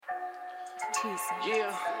Iisain'S.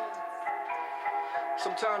 Yeah.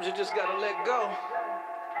 Sometimes you just gotta let go.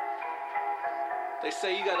 They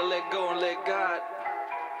say you gotta let go and let God.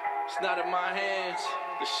 It's not in my hands.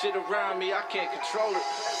 The shit around me, I can't control it.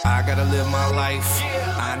 I gotta live my life.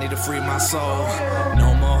 I need to free my soul.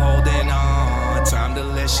 No more holding on. Time to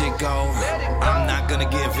let shit go. I'm not gonna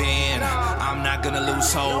give in. I'm not gonna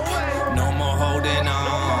lose hope. No more holding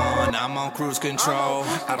on. I'm on cruise control.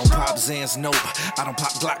 I don't pop Zans, nope. I don't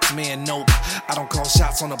pop Glocks, man, nope. I don't call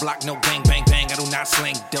shots on the block, no bang, bang, bang. I do not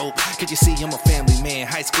slang dope. Could you see I'm a family man?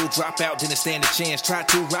 High school dropout, didn't stand a chance. Tried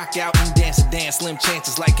to rock out and dance a dance. Slim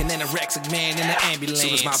chances like an anorexic man in the ambulance.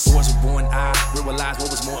 Soon as my boys were born, I realized what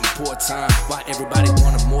was more important. Why everybody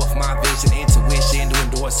wanna morph my vision, intuition to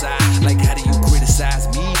endorse I. Like, how do you criticize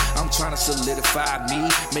me? I'm trying to solidify me,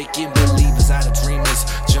 making believers out of dreamers.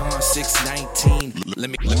 John 6:19. Let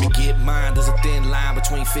me get mine. There's a thin line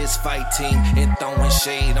between fist fighting and throwing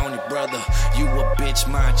shade on your brother. You a bitch,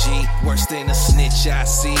 my G. Worse than a snitch, I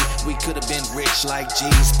see. We could have been rich like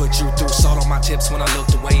G's, but you threw salt on my tips when I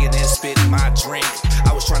looked away and then spit in my drink.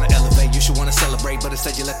 I was trying to elevate, you should wanna celebrate, but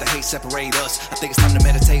instead you let the hate separate us. I think it's time to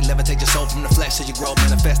meditate, levitate your soul from the flesh so you grow,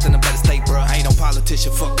 manifest in a better state, bruh. I ain't no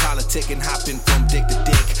politician, fuck politicking, hopping from dick to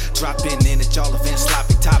dick, dropping in at y'all events,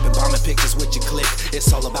 sloppy topping, bombing pictures with your click.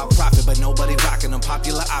 It's all about profit, but nobody rocking them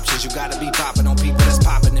popular options. You gotta be popping on people that's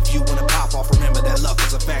popping. If you wanna pop off, remember that luck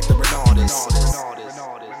is a factor in all this. I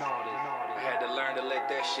had to learn to let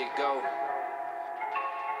that shit go.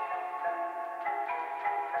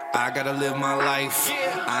 I gotta live my life.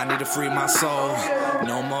 I need to free my soul.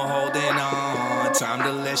 No more holding on. Time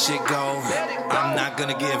to let shit go. I'm not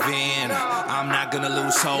gonna give in. I'm not gonna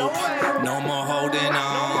lose hope. No more holding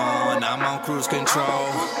on. I'm on cruise control.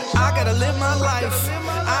 I gotta live my life.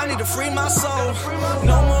 I need to free my soul.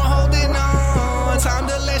 No more holding on. Time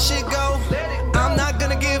to let shit go. I'm not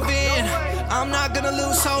gonna give in. I'm not gonna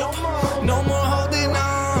lose hope. No more holding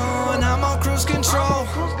on. I'm on cruise control.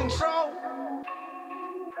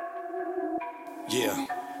 Yeah.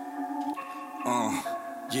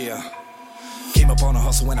 Yeah. Came up on a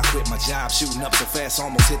hustle when I quit my job. Shooting up so fast,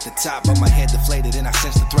 almost hit the top. But my head deflated and I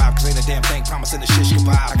sensed the thrive. Cause ain't a damn thing promising the shish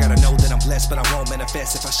kebab. I gotta know that I'm blessed, but I won't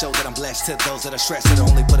manifest if I show that I'm blessed. To those that are stressed, that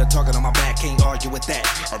only put a target on my back. Can't argue with that.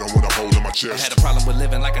 I don't want to hold in my chest. I had a problem with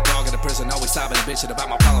living like a dog in a prison. Always sobbing and bitching about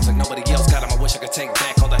my problems like nobody else got them. I wish I could take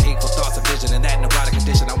back all the hateful thoughts and vision. And that neurotic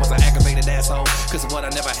condition, I was an aggravated asshole. Cause of what I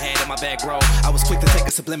never had in my back row. I was quick to take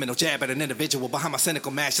a subliminal jab at an individual behind my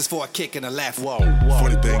cynical mask just for a kick and a laugh. Whoa.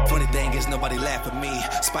 Funny thing is nobody laughed at me.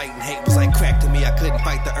 Spite and hate was like crack to me. I couldn't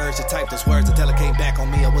fight the urge to type those words until it came back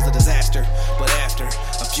on me. I was a disaster. But after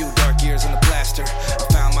a few dark years in the plaster, I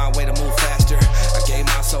found my way to move faster. I gave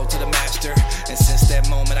my soul to the master, and since that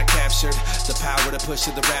moment I captured the power to push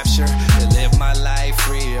to the rapture, to live my life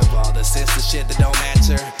free of all the senseless shit that don't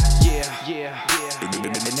matter. Yeah.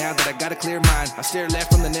 And now that I got a clear mind, I stare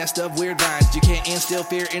left from the nest of weird vines. You can't instill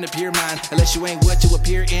fear in a pure mind unless you ain't what you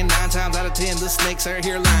appear in. 9 times out of 10 the snakes are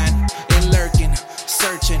here lying and lurking,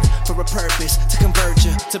 searching for a purpose to convert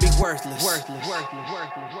you to be worthless.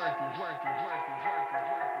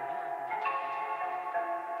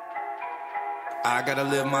 I gotta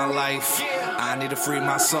live my life. I need to free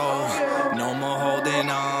my soul. No more holding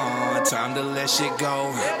on. Time to let shit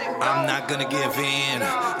go. I'm not gonna give in.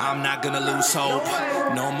 I'm not gonna lose hope.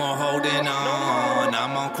 No more holding on.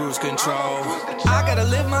 I'm on cruise control. I gotta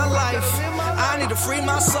live my life. I need to free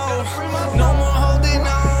my soul. No more holding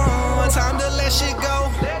on. Time to let shit go.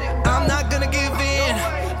 I'm not gonna give in.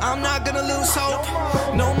 I'm not gonna lose hope.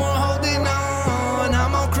 No more holding on.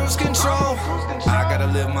 I'm on cruise control. I gotta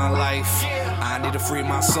live my life. I need to free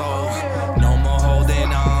my soul. No more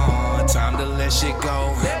holding on. Time to let shit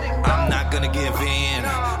go. I'm not gonna give in.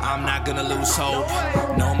 I'm not gonna lose hope.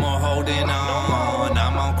 No more holding on.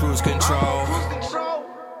 I'm on cruise control.